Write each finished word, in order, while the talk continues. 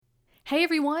Hey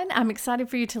everyone, I'm excited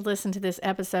for you to listen to this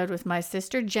episode with my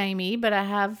sister Jamie, but I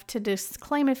have to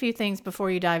disclaim a few things before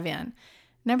you dive in.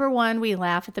 Number one, we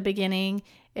laugh at the beginning.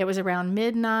 It was around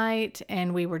midnight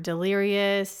and we were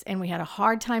delirious and we had a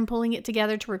hard time pulling it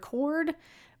together to record,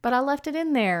 but I left it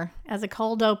in there as a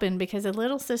cold open because a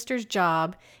little sister's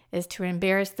job is to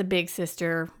embarrass the big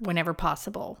sister whenever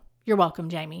possible. You're welcome,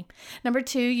 Jamie. Number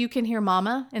two, you can hear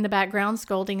Mama in the background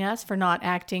scolding us for not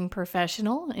acting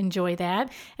professional. Enjoy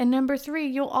that. And number three,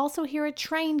 you'll also hear a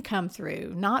train come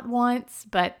through, not once,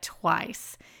 but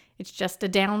twice. It's just a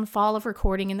downfall of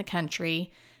recording in the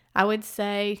country. I would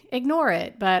say ignore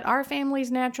it, but our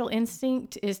family's natural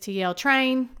instinct is to yell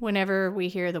train whenever we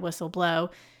hear the whistle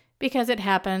blow because it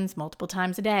happens multiple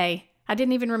times a day. I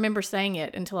didn't even remember saying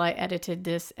it until I edited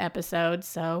this episode,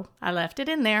 so I left it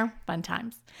in there. Fun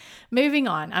times. Moving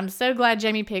on, I'm so glad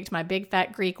Jamie picked My Big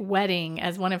Fat Greek Wedding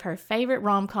as one of her favorite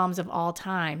rom-coms of all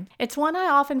time. It's one I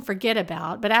often forget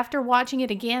about, but after watching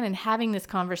it again and having this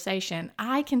conversation,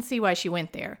 I can see why she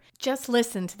went there. Just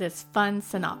listen to this fun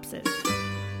synopsis.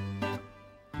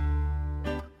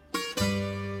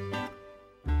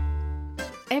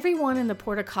 Everyone in the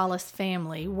Portocalis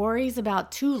family worries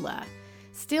about Tula.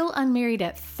 Still unmarried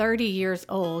at 30 years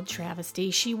old,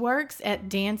 travesty, she works at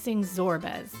Dancing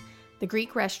Zorbas, the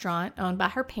Greek restaurant owned by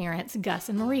her parents, Gus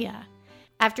and Maria.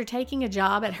 After taking a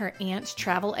job at her aunt's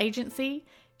travel agency,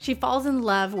 she falls in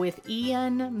love with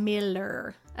Ian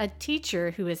Miller, a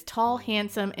teacher who is tall,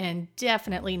 handsome, and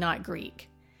definitely not Greek.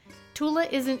 Tula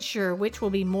isn't sure which will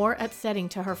be more upsetting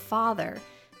to her father,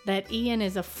 that Ian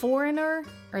is a foreigner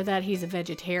or that he's a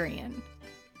vegetarian.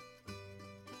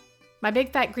 My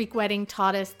Big Fat Greek Wedding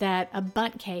taught us that a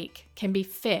bundt cake can be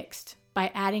fixed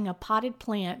by adding a potted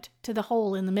plant to the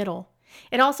hole in the middle.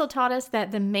 It also taught us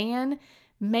that the man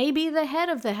may be the head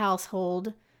of the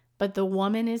household, but the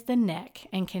woman is the neck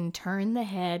and can turn the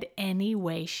head any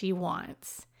way she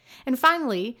wants. And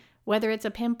finally, whether it's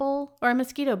a pimple or a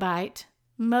mosquito bite,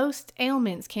 most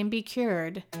ailments can be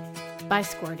cured by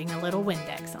squirting a little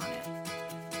Windex on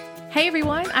it. Hey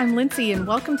everyone, I'm Lindsay and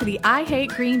welcome to the I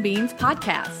Hate Green Beans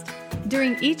podcast.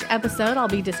 During each episode, I'll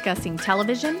be discussing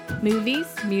television, movies,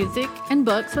 music, and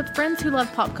books with friends who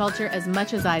love pop culture as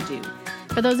much as I do.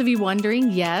 For those of you wondering,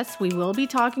 yes, we will be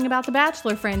talking about the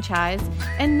Bachelor franchise.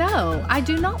 And no, I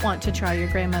do not want to try your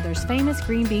grandmother's famous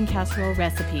green bean casserole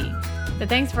recipe. But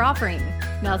thanks for offering.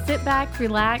 Now sit back,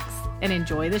 relax, and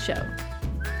enjoy the show.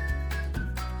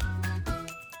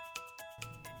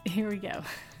 Here we go.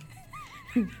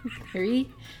 3,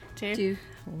 2,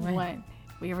 1.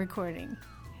 We are recording.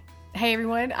 Hey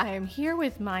everyone, I am here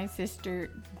with my sister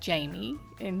Jamie,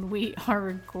 and we are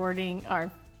recording our...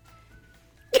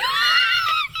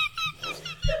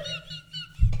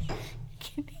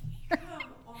 Can you hear? Come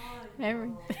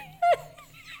on.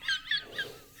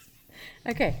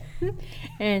 Okay.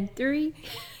 And 3,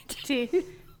 2,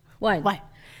 1.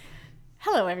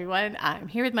 Hello everyone, I'm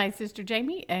here with my sister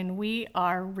Jamie, and we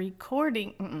are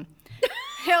recording...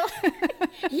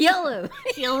 Yellow.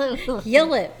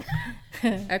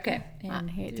 Okay. And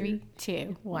here, 3,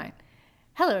 2, 1.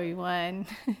 Hello, everyone.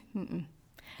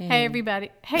 Hey, everybody.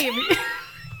 Hey, everybody.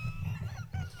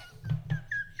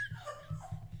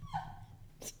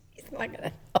 He's not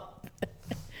gonna help.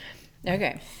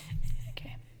 Okay.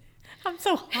 I'm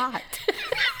so hot.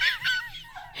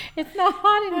 It's not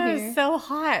hot in here. It's so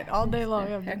hot all day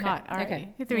long. I've been hot. All right.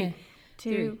 Okay. 3,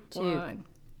 2, 2. 1.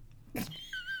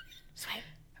 Sweat.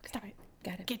 Stop it.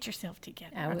 Got it. Get yourself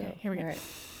together. I will. Okay, here we go. All right.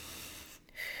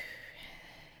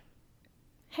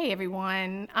 Hey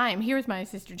everyone, I'm here with my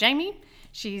sister Jamie.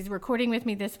 She's recording with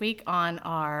me this week on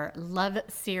our Love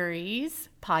Series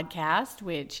podcast,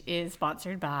 which is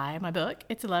sponsored by my book,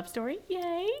 It's a Love Story.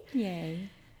 Yay.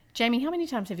 Jamie, how many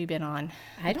times have you been on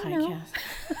I don't know.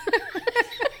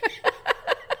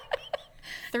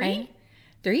 3?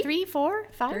 3? 3, 4,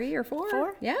 5? 3 or 4?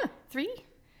 4? Yeah. 3?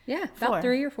 Yeah. 4. About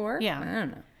 3 or 4. Yeah. I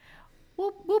don't know.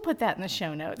 We'll put that in the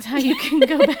show notes, how you can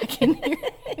go back in here,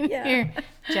 Yeah.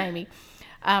 Jamie.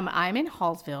 I'm in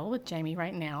Hallsville with Jamie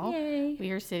right now. Yay. We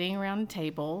are sitting around a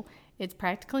table. It's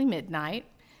practically midnight.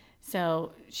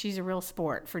 So she's a real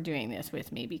sport for doing this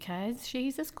with me because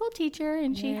she's a school teacher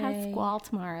and she has squall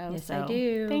tomorrow. Yes, so I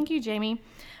do. Thank you, Jamie.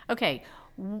 Okay,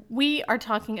 we are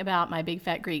talking about My Big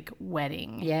Fat Greek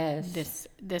Wedding. Yes.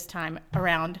 This time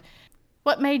around.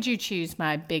 What made you choose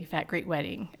My Big Fat Greek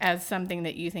Wedding as something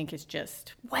that you think is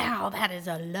just, wow, that is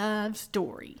a love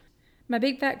story? My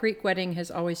Big Fat Greek Wedding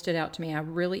has always stood out to me. I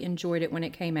really enjoyed it when it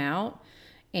came out.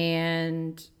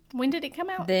 And when did it come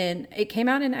out? then it came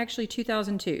out in actually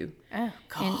 2002. Oh,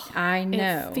 God. And I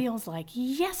know. It feels like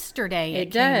yesterday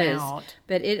It came does. out.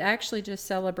 But it actually just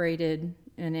celebrated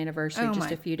an anniversary Oh just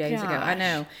my a few days ago. I gosh.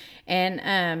 know.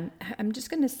 And I'm just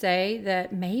going to say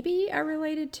that maybe I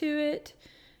related to it,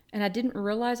 and I didn't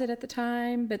realize it at the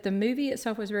time, but the movie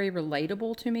itself was very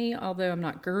relatable to me, although I'm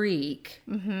not Greek.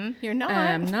 You're not.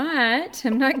 I'm not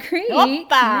Greek.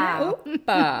 Oppa.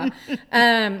 Oppa.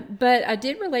 But I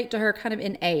did relate to her kind of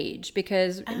in age,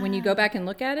 because when you go back and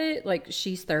look at it, like,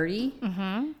 she's 30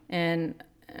 and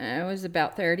I was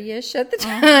about 30-ish at the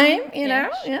time, you know,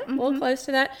 a little close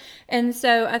to that. And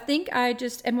so I think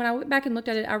and when I went back and looked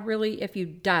at it, I really, if you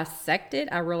dissect it,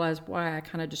 I realized why I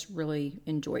kind of just really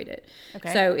enjoyed it.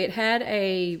 Okay. So it had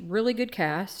a really good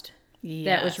cast.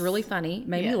 That was Yes. really funny,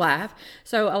 made me Yes. laugh.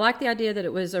 So I like the idea that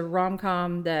it was a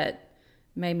rom-com that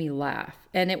made me laugh.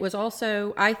 And it was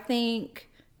also, I think,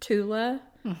 Tula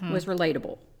was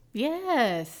relatable.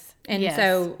 Yes. And Yes.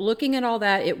 so looking at all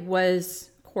that, it was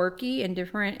quirky and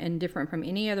different from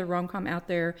any other rom-com out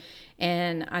there.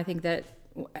 And I think that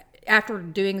after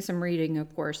doing some reading,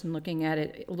 of course, and looking at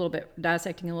it a little bit,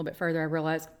 dissecting a little bit further, I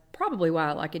realized probably why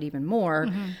I like it even more.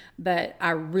 But I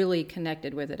really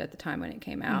connected with it at the time when it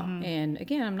came out. And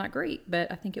again, I'm not Greek,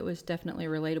 but I think it was definitely a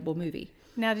relatable movie.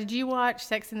 Now, did you watch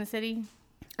Sex in the City?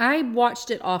 I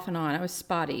watched it off and on. I was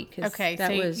spotty. Okay,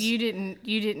 that so was... you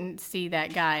didn't see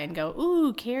that guy and go,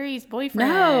 "Ooh, Carrie's boyfriend."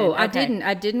 No, I Okay. didn't.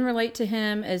 I didn't relate to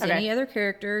him as Okay. any other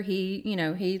character. He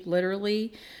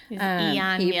literally,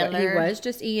 Ian he Miller. was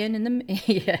just Ian in the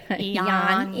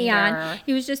Ian Miller.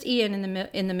 He was just Ian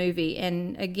in the movie.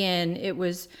 And again, it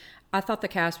was. I thought the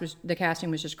casting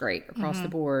was just great across the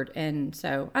board. And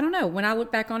so I don't know. When I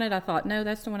look back on it, I thought, no,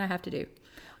 that's the one I have to do.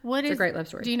 It's a great love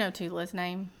story. Do you know Tula's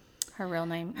name? Her real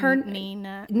name?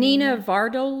 Nina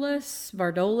Vardolis.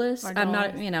 I'm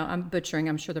not, I'm butchering,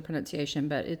 I'm sure, the pronunciation,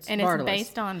 but it's And Vardolis. it's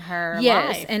based on her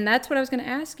Yes, life. and that's what I was going to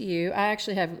ask you. I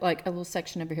actually have like a little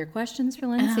section over here, questions for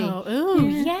Lindsay. Oh, ooh,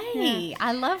 yay.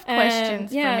 I love questions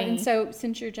for me. And so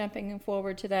since you're jumping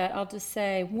forward to that, I'll just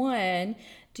say, one,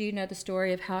 do you know the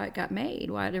story of how it got made,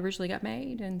 why it originally got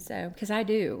made? And so, because I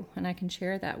do, and I can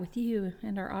share that with you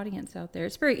and our audience out there.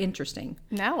 It's very interesting.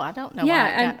 No, I don't know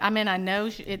Yeah, why. I mean, I know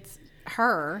it's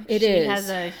her. It she is. has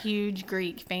a huge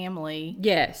Greek family.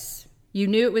 Yes. You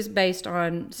knew it was based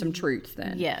on some truth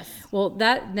then. Yes. Well,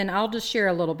 then I'll just share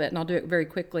a little bit, and I'll do it very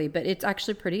quickly, but it's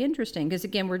actually pretty interesting because,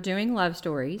 again, we're doing love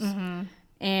stories.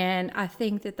 And I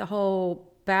think that the whole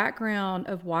background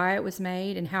of why it was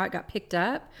made and how it got picked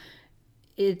up,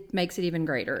 it makes it even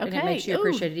greater, and it Okay. makes you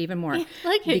appreciate it even more. Look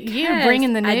at you Because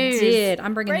bringing the news. I did.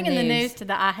 I'm bringing the news to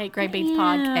the I Hate Great Beats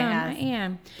podcast. I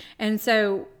am. And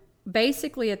so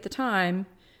basically at the time,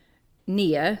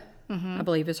 Nia, I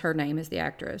believe is her name, is the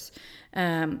actress.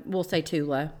 We'll say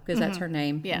Tula because that's her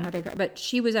name. Yeah. But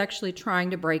she was actually trying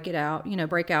to break out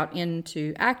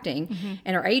into acting.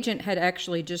 And her agent had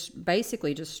actually just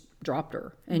basically dropped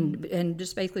her and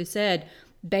just basically said,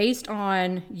 based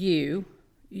on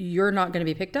you're not going to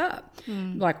be picked up.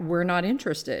 Like, we're not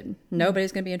interested.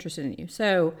 Nobody's going to be interested in you.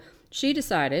 So she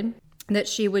decided that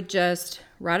she would just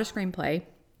write a screenplay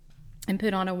and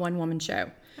put on a one-woman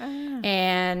show.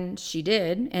 And she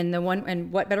did.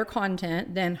 And what better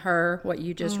content than what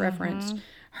you just referenced,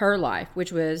 her life,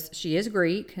 which was, she is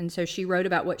Greek. And so she wrote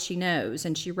about what she knows.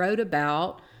 And she wrote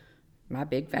about My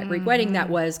Big Fat Greek Wedding. That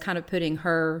was kind of putting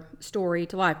her story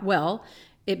to life. Well,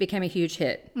 it became a huge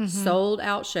hit. Sold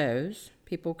out shows.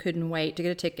 People couldn't wait to get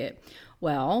a ticket.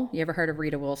 Well, you ever heard of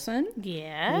Rita Wilson?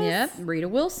 Yes. Yep, Rita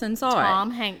Wilson saw it.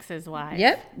 Tom Hanks's wife.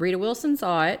 Yep, Rita Wilson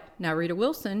saw it. Now, Rita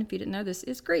Wilson, if you didn't know this,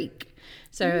 is Greek.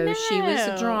 So she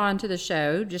was drawn to the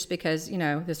show just because,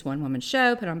 this one-woman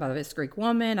show put on by this Greek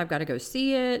woman. I've got to go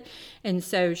see it. And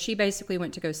so she basically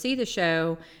went to go see the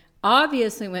show.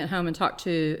 Obviously went home and talked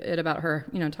to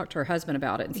her husband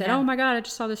about it and said, oh my God, I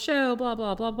just saw the show, blah,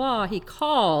 blah, blah, blah. He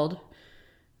called.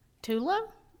 Tula?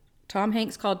 Tom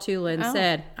Hanks called Tula and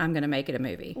said, I'm going to make it a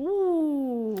movie.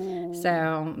 Ooh.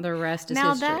 So the rest is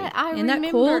Now history. Isn't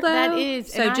that cool, though? That is.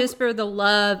 So just for the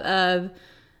love of,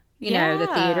 the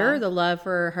theater, the love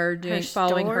for her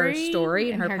following her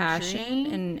story and her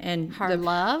passion and her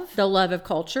love. The love of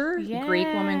culture, Yes. Greek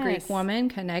woman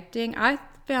connecting. I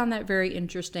found that very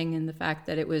interesting in the fact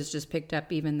that it was just picked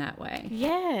up even that way.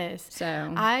 Yes.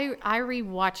 So I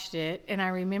rewatched it, and I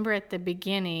remember at the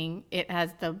beginning it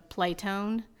has the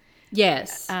Playtone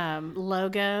yes.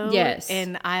 logo. Yes.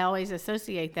 And I always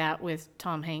associate that with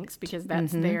Tom Hanks because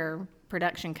that's their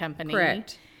production company.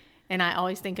 Correct. And I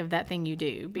always think of That Thing You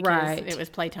Do because it was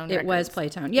Playtone It was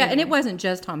Records. Playtone. Yeah, and it wasn't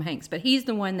just Tom Hanks, but he's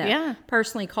the one that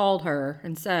personally called her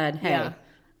and said, hey,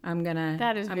 I'm going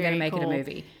to make it a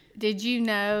movie. Did you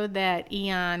know that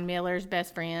Ian Miller's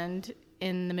best friend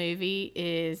in the movie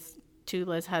is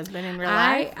Tula's husband in real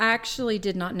I life? actually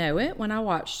did not know it when I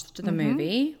watched the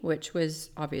movie, which was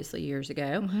obviously years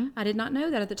ago. I did not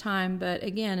know that at the time, but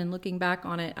again, in looking back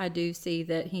on it, I do see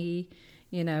that he,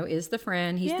 is the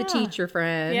friend. He's the teacher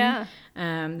friend. Yeah.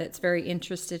 That's very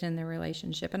interested in the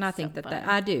relationship, and I think that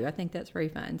I do. I think that's very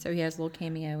fun. So he has a little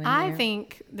cameo in there. I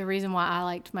think the reason why I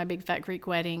liked My Big Fat Greek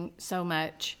Wedding so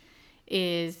much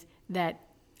is that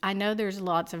I know there's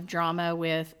lots of drama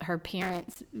with her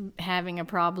parents having a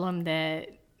problem that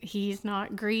he's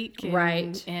not Greek. And,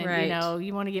 Right. And,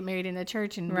 you want to get married in the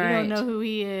church and we Right. don't know who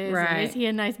he is. Right. And is he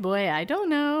a nice boy? I don't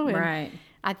know. And Right.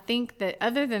 I think that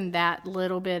other than that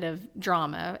little bit of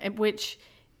drama, which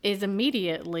is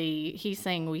immediately he's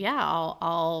saying, well, yeah,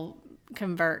 I'll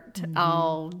convert.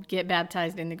 I'll get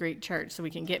baptized in the Greek church so we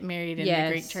can get married in the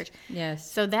Greek church.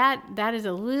 Yes. So that is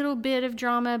a little bit of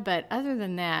drama, but other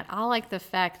than that, I like the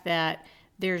fact that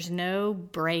there's no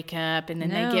breakup and then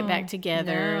they get back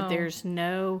together. No. There's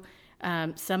no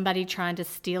somebody trying to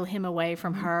steal him away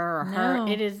from her or her.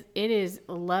 It is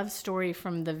a love story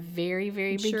from the very,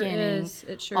 very beginning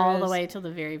It sure all the is. way till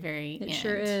the very, very end. It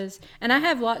sure is. And I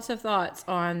have lots of thoughts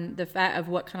on the fact of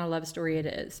what kind of love story it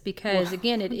is. Because,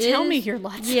 again, it is... Tell me your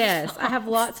lots of Yes, I have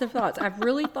lots of thoughts. I've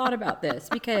really thought about this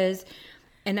because...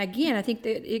 And again, I think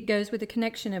that it goes with the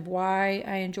connection of why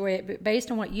I enjoy it. But based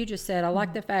on what you just said, I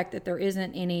like the fact that there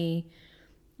isn't any,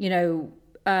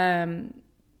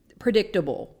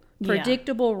 predictable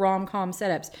rom-com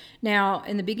setups. Now,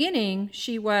 in the beginning,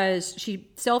 she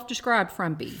self-described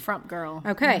frumpy. Frump girl.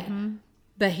 Okay.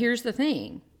 But here's the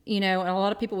thing. And a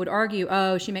lot of people would argue,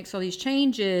 oh, she makes all these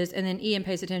changes and then Ian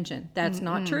pays attention. That's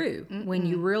not true. When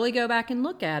you really go back and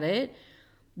look at it,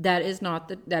 that is not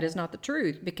the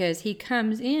truth, because he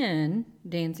comes in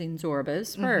dancing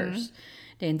Zorbas first.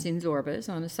 Dancing Zorbas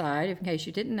on the side, in case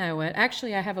you didn't know it.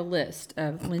 Actually, I have a list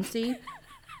of Lindsay.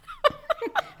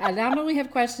 I not only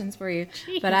have questions for you,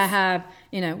 but I have,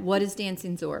 what is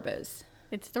Dancing Zorbas?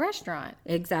 It's the restaurant.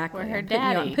 Exactly. Where her I'm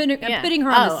daddy. putting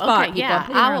her on the spot. Okay, people. yeah. I'm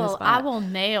putting her on the spot. I will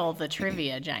nail the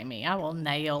trivia, Jamie. I will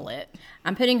nail it.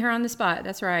 I'm putting her on the spot.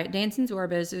 That's right. Dancing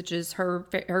Zorbas, which is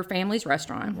her family's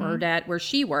restaurant where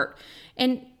she worked.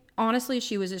 And honestly,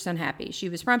 she was just unhappy. She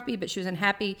was frumpy, but she was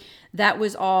unhappy. That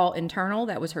was all internal.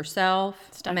 That was herself.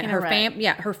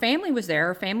 Her family was there.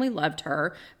 Her family loved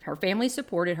her. Her family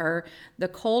supported her. The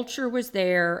culture was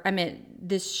there.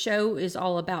 This show is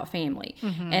all about family.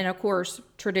 And of course,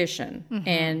 tradition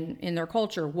and in their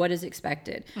culture, what is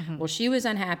expected. Well, she was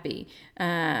unhappy.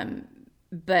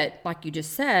 But like you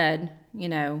just said,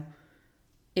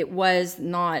 it was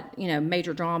not,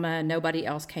 major drama. Nobody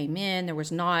else came in. There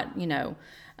was not,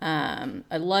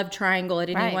 a love triangle at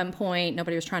any one point.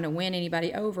 Nobody was trying to win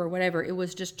anybody over, whatever. It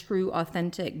was just true,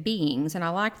 authentic beings, and I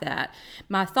like that.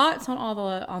 My thoughts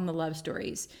on the love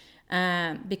stories,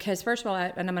 because first of all,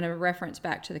 and I'm going to reference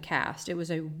back to the cast. It was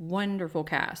a wonderful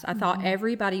cast. I thought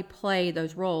everybody played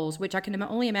those roles, which I can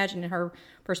only imagine in her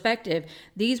perspective.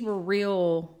 These were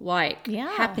real,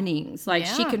 happenings.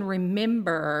 She can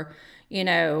remember,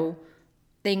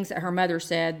 things that her mother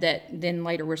said that then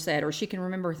later were said, or she can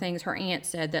remember things her aunt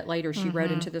said that later she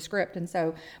wrote into the script. And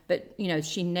so, but,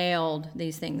 she nailed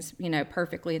these things,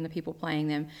 perfectly in the people playing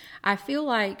them. I feel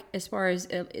like as far as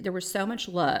there was so much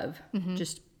love,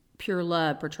 just pure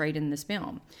love portrayed in this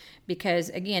film, because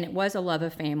again, it was a love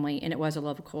of family and it was a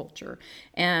love of culture.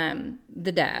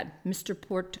 The dad, Mr.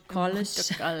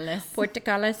 Portocalis,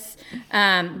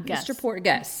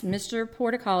 Mr.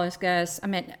 Portocalis, Gus.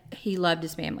 He loved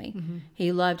his family.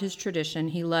 He loved his tradition.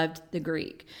 He loved the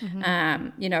Greek.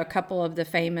 A couple of the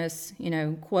famous,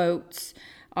 quotes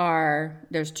are,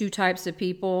 there's two types of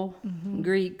people,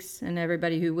 Greeks and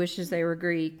everybody who wishes they were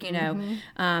Greek,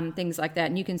 things like that.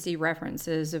 And you can see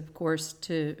references, of course,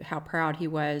 to how proud he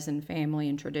was and family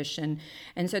and tradition.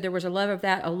 And so there was a love of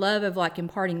that, a love of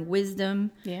imparting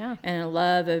wisdom, and a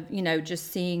love of,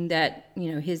 just seeing that,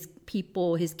 his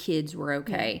people, his kids were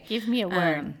okay. Give me a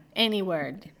word, any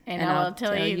word, and I'll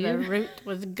tell you the root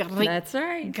was Greek. That's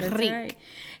right. Greek. That's right.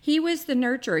 He was the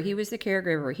nurturer. He was the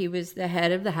caregiver. He was the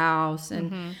head of the house.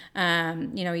 And,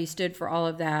 he stood for all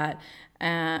of that.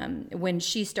 When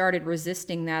she started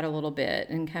resisting that a little bit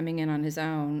and coming in on his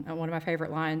own, one of my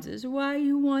favorite lines is, "Why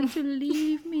you want to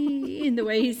leave me?" And the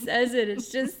way he says it, it's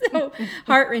just so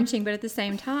heart-wrenching. But at the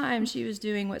same time, she was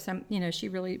doing what she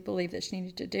really believed that she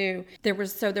needed to do. There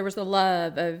was the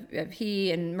love of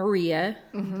he and Maria,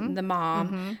 the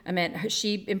mom.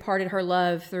 She imparted her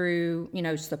love through,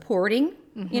 supporting,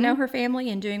 her family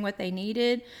and doing what they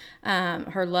needed.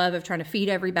 Her love of trying to feed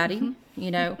everybody,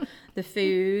 the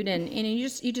food, and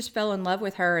you just fell in love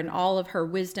with her and all of her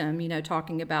wisdom,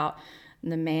 talking about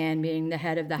the man being the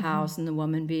head of the house and the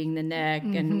woman being the neck.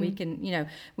 And we can, you know,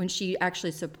 when she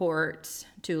actually supports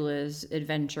Tula's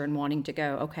adventure and wanting to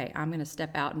go, okay, I'm going to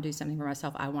step out and do something for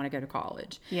myself. I want to go to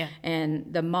college. Yeah.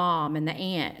 And the mom and the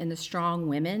aunt and the strong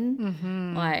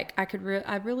women, like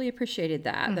I really appreciated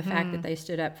that. The fact that they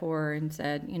stood up for her and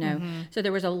said, you know, so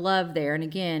there was a love there. And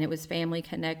again, it was family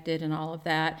connected and all of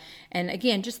that. And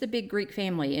again, just the big Greek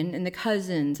family and the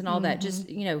cousins and all that, just,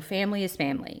 you know, family is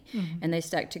family, and they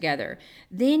stuck together.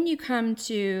 Then you come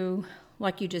to,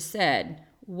 like you just said,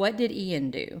 what did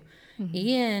Ian do?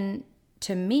 Ian,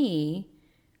 to me,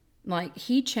 like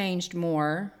he changed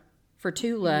more for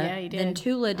Tula than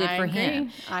Tula did for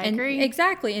him. I agree.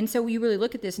 Exactly. And so you really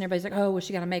look at this and everybody's like, oh, well,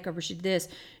 she got a makeover, she did this.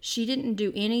 She didn't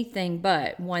do anything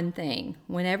but one thing.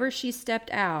 Whenever she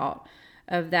stepped out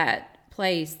of that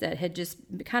place that had just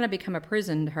kind of become a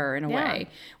prison to her in a way,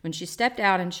 when she stepped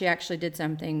out and she actually did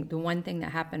something, the one thing that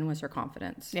happened was her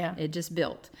confidence. It just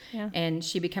built. And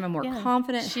she became a more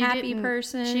confident, happy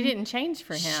person. She didn't change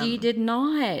for him. She did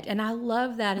not. And I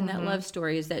love that in that love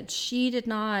story, is that she did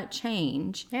not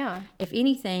change. If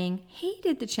anything, he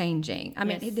did the changing. I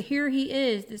mean, here he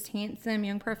is, this handsome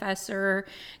young professor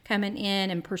coming in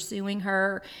and pursuing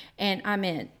her. And I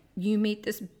mean, you meet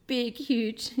this big,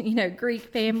 huge, you know, Greek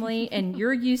family, and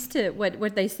you're used to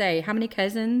what they say. How many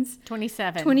cousins?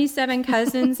 27. 27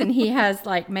 cousins, and he has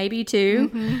like maybe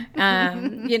 2,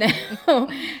 you know.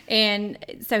 And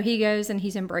so he goes and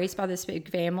he's embraced by this big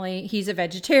family. He's a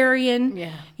vegetarian.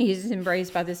 He's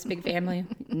embraced by this big family.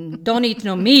 Don't eat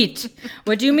no meat.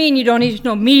 What do you mean you don't eat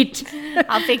no meat?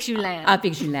 I'll fix you lamb. I'll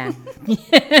fix you lamb.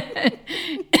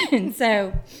 And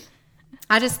so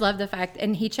I just love the fact,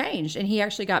 and he changed, and he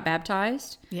actually got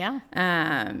baptized. You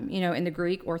know, in the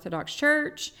Greek Orthodox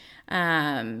Church.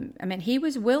 I mean, he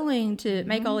was willing to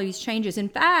make all of these changes. In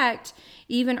fact,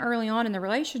 even early on in the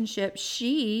relationship,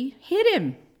 she hid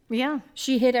him.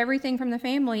 She hid everything from the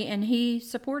family, and he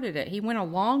supported it. He went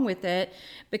along with it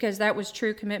because that was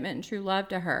true commitment and true love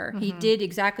to her. He did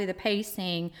exactly the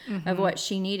pacing of what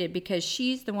she needed, because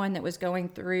she's the one that was going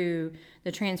through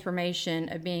the transformation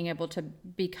of being able to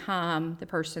become the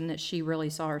person that she really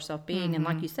saw herself being. And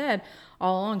like you said,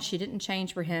 all along, she didn't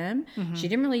change for him. She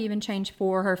didn't really even change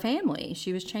for her family.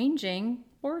 She was changing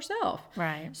for herself.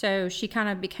 So she kind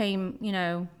of became, you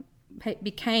know,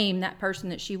 became that person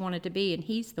that she wanted to be, and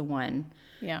he's the one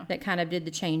that kind of did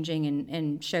the changing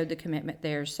and showed the commitment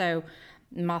there. So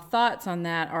my thoughts on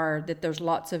that are that there's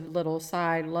lots of little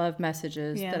side love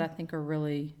messages that I think are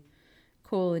really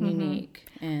cool and unique.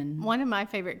 And one of my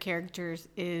favorite characters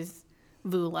is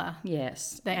Vula.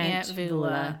 Yes, the Aunt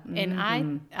Vula.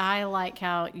 And I like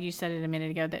how you said it a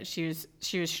minute ago that she was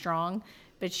strong,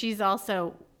 but she is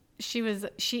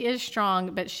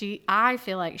strong, but I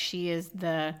feel like she's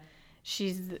the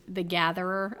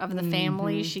gatherer of the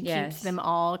family. She keeps them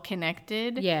all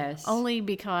connected. Only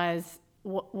because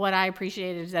what I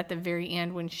appreciated is at the very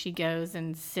end when she goes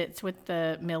and sits with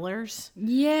the Millers.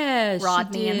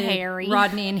 Rodney and Harry.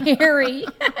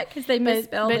 Because they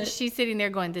misspelled it. But she's sitting there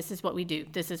going, this is what we do.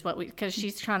 This is what we, because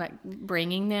she's trying to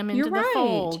bringing them into the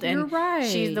fold. And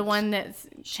she's the one that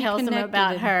tells them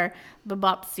about her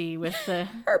babopsy with the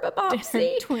her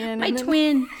twin. My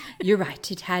twin. You're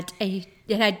right. It had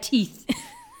teeth.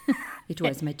 It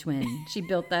was my twin. She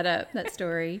built that up, that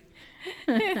story.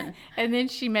 And then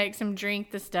she makes them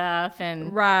drink the stuff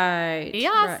and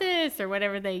Iasis or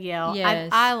whatever they yell.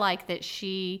 I like that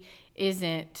she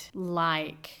isn't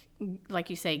like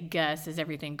you say, Gus is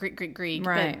everything Greek,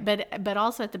 but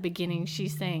also at the beginning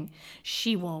she's saying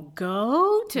she won't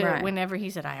go to whenever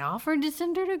he said I offered to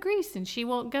send her to Greece and she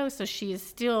won't go, so she is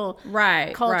still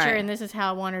culture and this is how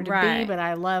I want her to be, but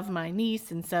I love my niece,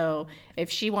 and so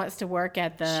if she wants to work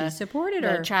at she supported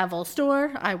her travel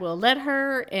store, I will let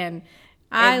her. And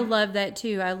I love that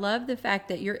too. I love the fact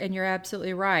that you're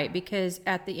absolutely right, because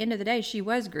at the end of the day she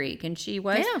was Greek and she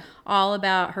was all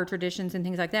about her traditions and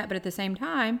things like that, but at the same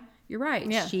time, you're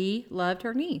right. She loved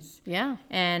her niece.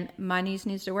 And my niece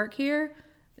needs to work here.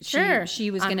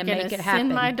 She was going to make it happen.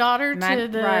 Send my daughter to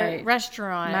the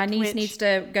restaurant. My niece needs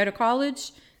to go to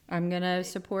college. I'm going to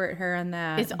support her on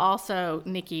that. It's also,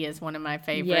 Nikki is one of my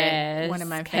favorite.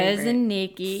 Cousin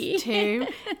Nikki. Too.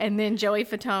 And then Joey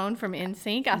Fatone from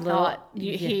NSYNC. I thought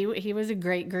he was a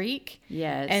great Greek.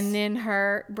 And then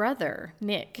her brother,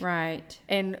 Nick.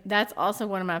 And that's also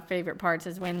one of my favorite parts,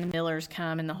 is when the Millers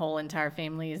come and the whole entire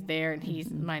family is there. And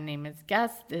he's, my name is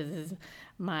Gus. This is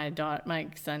my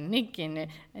son Nick, and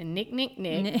Nick,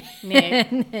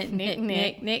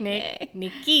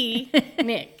 Nikki,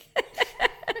 Nick.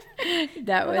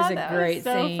 That was a great scene.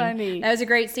 So funny. That was a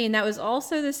great scene. That was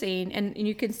also the scene, and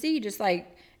you can see just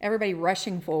like everybody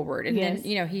rushing forward, and Yes.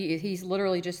 then he's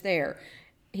literally just there.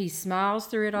 He smiles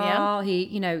through it all. He,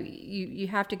 you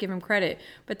have to give him credit.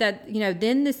 But that,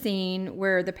 then the scene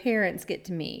where the parents get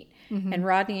to meet. And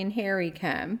Rodney and Harry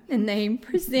come and they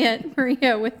present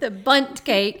Maria with the bundt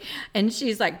cake, and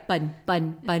she's like, bun,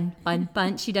 bun, bun, bun,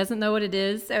 bun. She doesn't know what it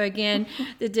is. So again,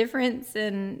 the difference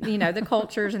in, the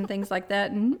cultures and things like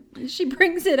that. And she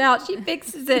brings it out. She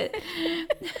fixes it.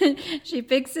 She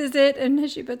fixes it, and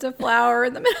she puts a flower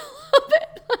in the middle of it.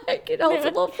 Like it holds a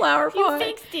little flower pot. You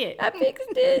fixed it. I fixed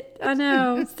it. I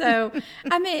know. So,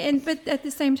 but at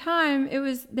the same time,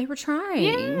 they were trying.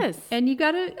 Yes. And you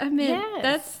got to,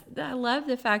 Yes. I love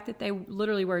the fact that they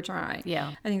literally were trying.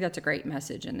 Yeah. I think that's a great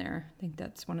message in there. I think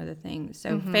that's one of the things.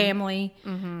 So family,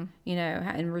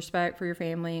 and respect for your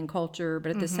family and culture,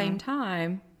 but at the same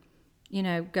time,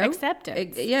 go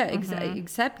Acceptance.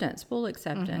 Acceptance, full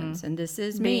acceptance. And this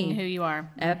is Being me. who you are.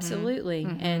 Absolutely.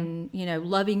 And,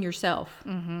 loving yourself.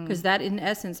 Because that, in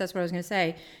essence, that's what I was going to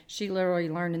say. She literally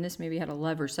learned in this movie how to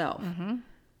love herself.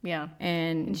 Yeah.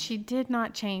 And she did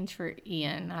not change for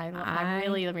Ian. I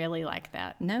really, really like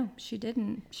that. no, she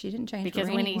didn't. She didn't change Because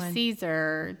for when anyone. he sees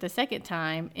her the second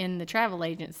time in the travel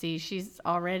agency, she's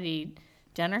already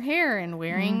done her hair and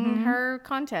wearing her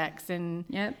contacts and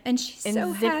Yep, and she's and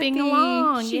so zipping happy.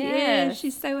 along, She yes. is.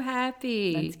 She's so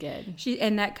happy. That's good.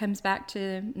 And that comes back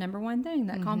to number one thing,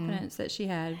 that confidence that she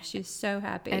had. She's so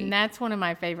happy. And that's one of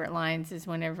my favorite lines is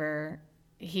whenever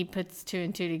he puts two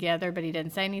and two together, but he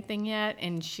doesn't say anything yet.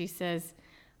 And she says,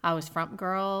 I was front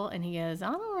girl. And he goes,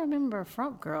 I don't remember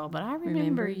front girl, but I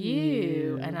remember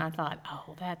you. And I thought,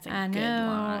 oh, that's a good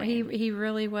line. He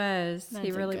really was. That's a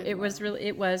good It was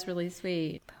really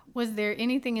sweet. Was there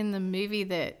anything in the movie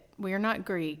that, we're not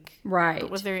Greek. Right.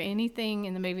 But was there anything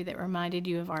in the movie that reminded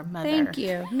you of our mother? Thank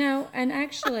you. No, and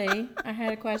actually, I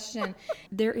had a question.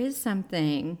 There is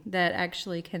something that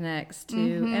actually connects to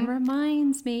and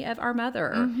reminds me of our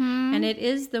mother. And it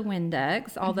is the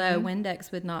Windex, although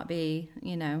Windex would not be,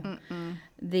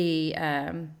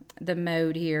 the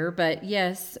mode here. But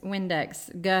yes,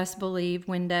 Windex. Gus believed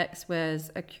Windex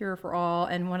was a cure for all.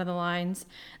 And one of the lines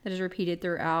that is repeated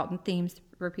throughout and themes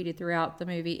repeated throughout the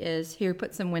movie is, here,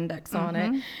 put some Windex on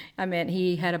it. I mean,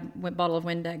 he had a bottle of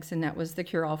Windex, and that was the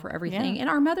cure-all for everything. Yeah. And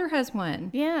our mother has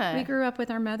one. Yeah. We grew up with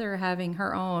our mother having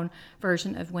her own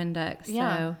version of Windex.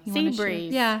 Yeah. So you wanna share-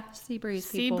 Seabreeze. Yeah,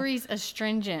 Seabreeze people. Seabreeze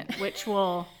astringent, which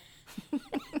will,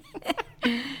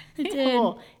 did.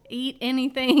 will eat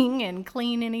anything and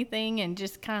clean anything and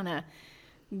just kind of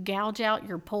gouge out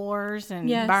your pores and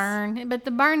Yes. burn. But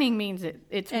the burning means it's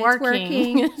It's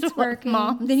working. It's is what working.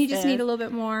 Mom Then you just says. need a little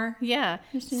bit more. Yeah.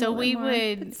 Just need a So little we bit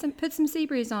more. would put some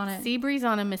Seabreeze on it. Seabreeze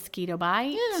on a mosquito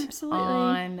bite. Yeah, absolutely.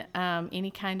 On any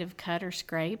kind of cut or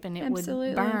scrape, and it Absolutely.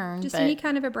 would burn. Just but any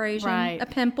kind of abrasion. Right. A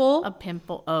pimple. a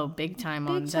pimple. Oh, big time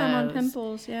on Big those. time on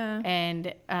pimples, yeah.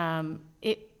 And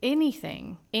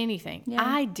anything. Yeah.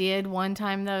 I did one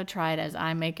time though try it as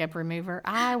eye makeup remover.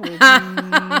 I would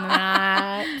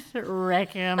not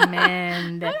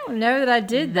recommend. I don't know that I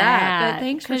did that, but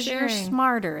thanks for 'cause sharing. you're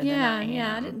smarter than Yeah, I am.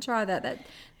 yeah, I didn't try that.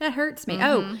 That hurts me.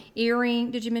 Oh, earring.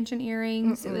 Did you mention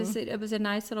earrings? It was a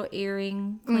nice little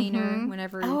earring cleaner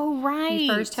whenever Oh, right.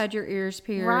 you first had your ears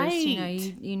pierced. Right.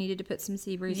 You needed to put some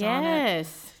Seabreeze on it.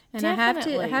 Yes. And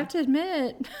definitely. I have to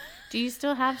admit, Do you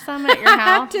still have some at your house?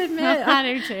 have to admit. I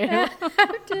do too. I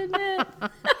have to admit,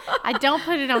 I don't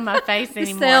put it on my face the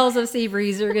anymore. sales of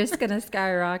Seabreeze are just going to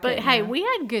skyrocket. But hey, now. we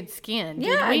had good skin. Did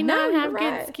Yeah, we no, not you're have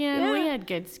right. good skin? Yeah. We had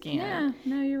good skin. Yeah,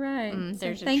 no, you're right. So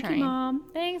There's a thank train. you, Mom.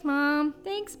 Thanks, Mom.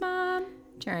 Thanks, Mom.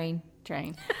 Train.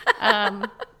 Train.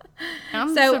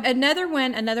 So another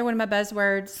one of my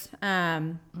buzzwords,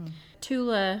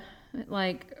 Tula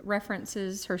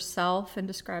references herself and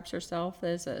describes herself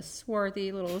as a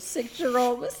swarthy little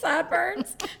 6-year-old with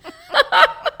sideburns.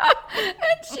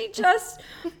 And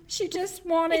she just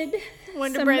wanted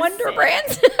Wonder some Bread Wonder Bread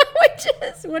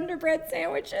sandwiches. Wonder Bread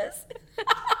sandwiches.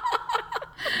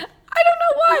 I don't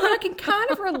know why, but I can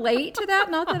kind of relate to that.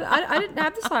 Not that I didn't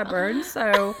have the sideburns,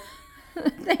 so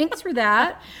thanks for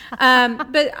that.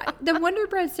 But the Wonder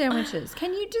Bread sandwiches,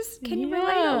 can you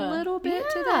relate a little bit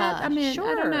to that? I mean, I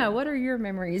sure. don't know. What are your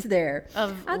memories there?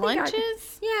 Of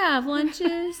lunches? Of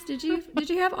lunches. Did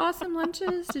you have awesome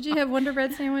lunches? Did you have Wonder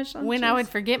Bread sandwich lunches? When I would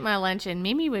forget my lunch and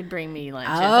Mimi would bring me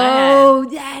lunches. Oh,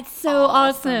 that's so I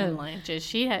had awesome. lunches.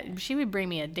 She would bring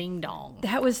me a ding dong.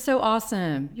 That was so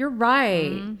awesome. You're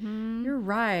right. You're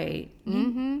right.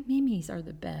 Mimi's are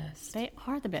the best. They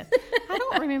are the best. I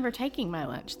don't remember taking my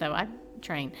lunch though.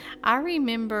 I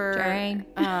remember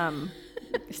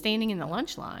standing in the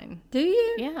lunch line. Do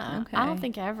you? Yeah. Okay. I don't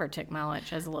think I ever took my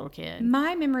lunch as a little kid.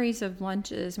 My memories of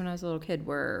lunches when I was a little kid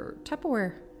were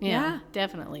Tupperware. Yeah,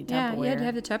 definitely Tupperware. Yeah, you had to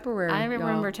have the Tupperware. I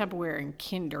remember y'all. Tupperware in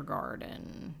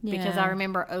kindergarten because Yeah. I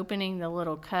remember opening the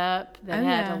little cup that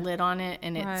had a lid on it,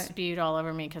 and it spewed all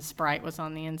over me because Sprite was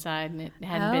on the inside and it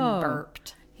hadn't been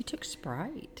burped. You took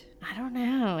Sprite. I don't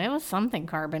know. It was something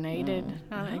carbonated,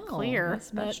 clear. That's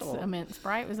special. I meant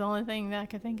Sprite was the only thing that I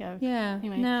could think of. Yeah.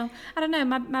 Anyway. No, I don't know.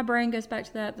 My brain goes back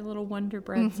to that, the little Wonder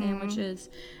Bread sandwiches.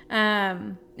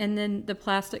 And then the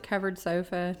plastic covered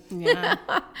sofa. Yeah.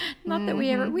 Not that we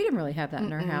didn't really have that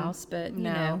in our house, but you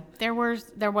know. There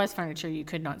was furniture you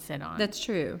could not sit on. That's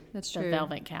true. That's the true.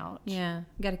 velvet couch. Yeah.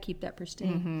 Got to keep that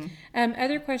pristine.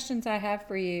 Other questions I have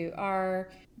for you are,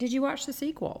 did you watch the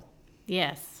sequel?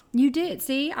 Yes. You did.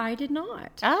 See, I did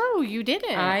not. Oh, you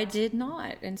didn't. I did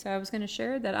not. And so I was going to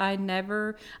share that I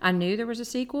knew there was a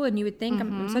sequel, and you would think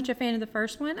I'm such a fan of the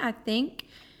first one. I think,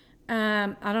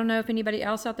 I don't know if anybody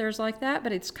else out there is like that,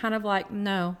 but it's kind of like,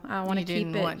 no, I want to keep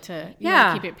it. You want to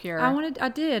keep it pure. I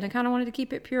did. I kind of wanted to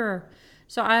keep it pure.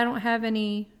 So I don't have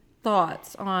any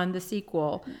thoughts on the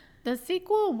sequel. The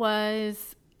sequel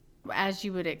was, as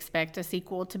you would expect a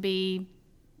sequel to be,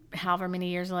 however many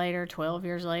years later, 12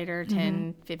 years later,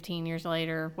 10, 15 years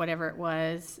later, whatever it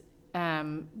was.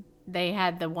 They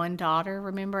had the one daughter,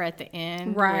 remember, at the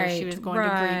end, where she was going to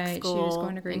Greek school. She was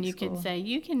going to Greek and you school. could say,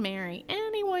 you can marry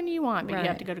anyone you want, but you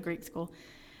have to go to Greek school.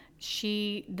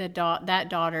 That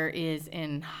daughter is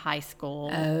in high school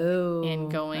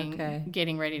and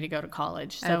getting ready to go to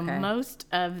college. So most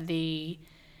of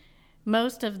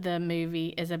the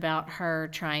movie is about her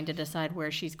trying to decide where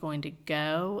she's going to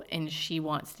go, and she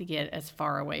wants to get as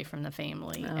far away from the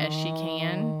family as she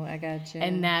can. Oh, I got you.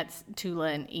 And that's Tula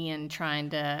and Ian trying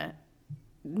to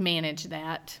manage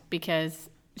that, because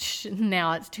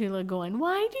now it's Tula going,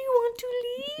 why do you want to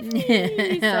leave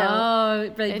me?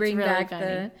 So they bring really back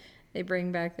funny. They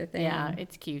bring back the thing. Yeah,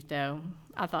 it's cute though.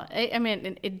 I thought, I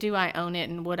mean, do I own it,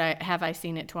 and have I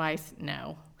seen it twice?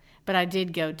 No. But I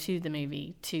did go to the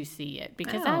movie to see it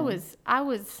because I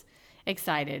was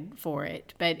excited for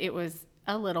it, but it was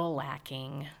a little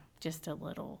lacking, just a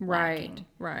little lacking.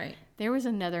 Right. There was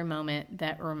another moment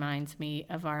that reminds me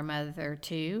of our mother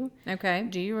too. Okay.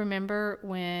 Do you remember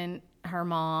when her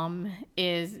mom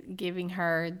is giving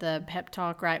her the pep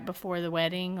talk right before the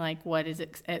wedding, like what is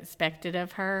expected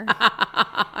of her?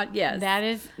 Yes.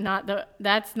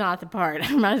 That's not the part. It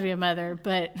reminds me of Mother,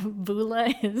 but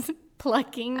Bula is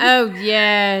plucking. Oh,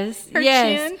 yes. Her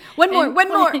yes. chin. One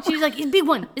more. She's like, it's a big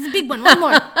one. It's a big one. One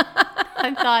more.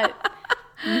 I thought,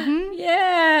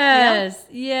 yes. Yep.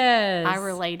 Yes. I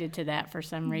related to that for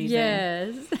some reason.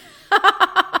 Yes.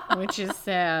 Which is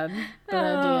sad, but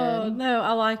I did. No,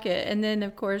 I like it. And then,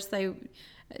 of course,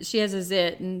 she has a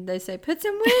zit, and they say, put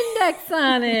some Windex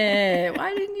on it.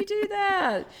 Why didn't you do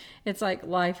that? It's like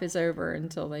life is over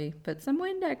until they put some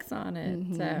Windex on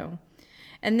it. So,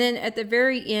 and then at the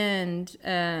very end,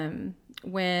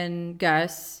 when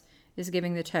Gus is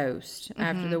giving the toast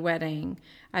after the wedding,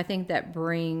 I think that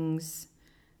brings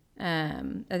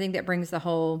the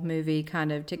whole movie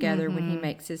kind of together when he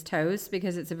makes his toast,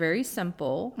 because it's a very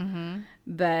simple,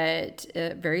 but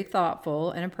very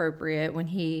thoughtful and appropriate when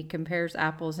he compares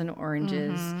apples and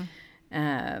oranges.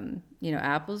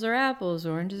 Apples are apples,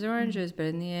 oranges are oranges, but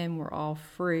in the end, we're all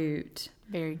fruit.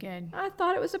 Very good. I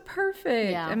thought it was a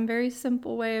perfect and very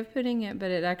simple way of putting it,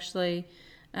 but it actually,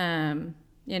 it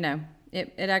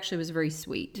actually was very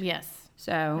sweet. Yes.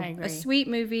 So a sweet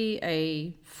movie,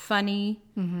 a funny,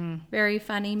 very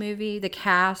funny movie. The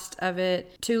cast of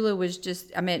it, Tula was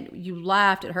just, you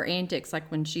laughed at her antics,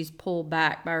 like when she's pulled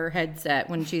back by her headset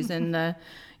when she's in the,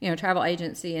 travel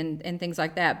agency and things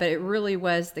like that. But it really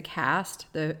was the cast,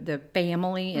 the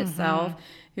family itself,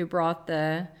 who brought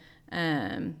the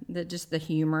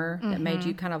humor that made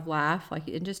you kind of laugh,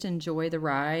 and just enjoy the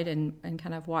ride and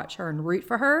kind of watch her and root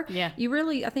for her. Yeah.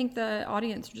 I think the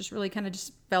audience just really kind of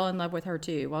just fell in love with her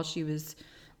too while she was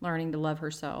learning to love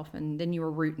herself. And then you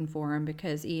were rooting for him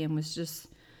because Ian was just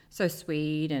so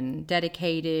sweet and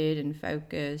dedicated and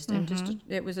focused, and just,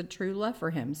 it was a true love for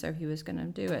him. So he was going to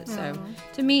do it. So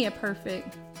to me, a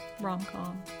perfect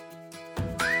rom-com.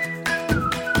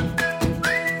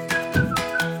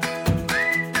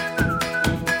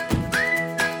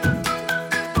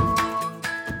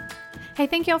 Hey,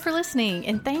 thank y'all for listening,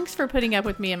 and thanks for putting up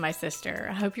with me and my sister.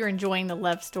 I hope you're enjoying the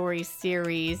Love Stories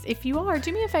series. If you are,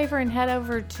 do me a favor and head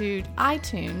over to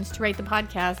iTunes to rate the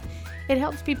podcast. It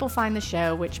helps people find the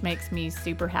show, which makes me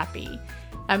super happy.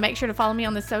 Make sure to follow me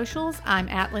on the socials. I'm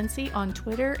at Lindsay on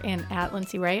Twitter and at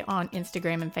Lindsay Ray on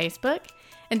Instagram and Facebook.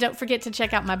 And don't forget to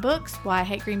check out my books, Why I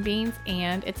Hate Green Beans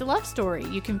and It's a Love Story.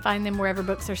 You can find them wherever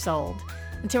books are sold.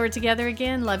 Until we're together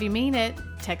again, love you, mean it.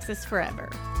 Texas forever.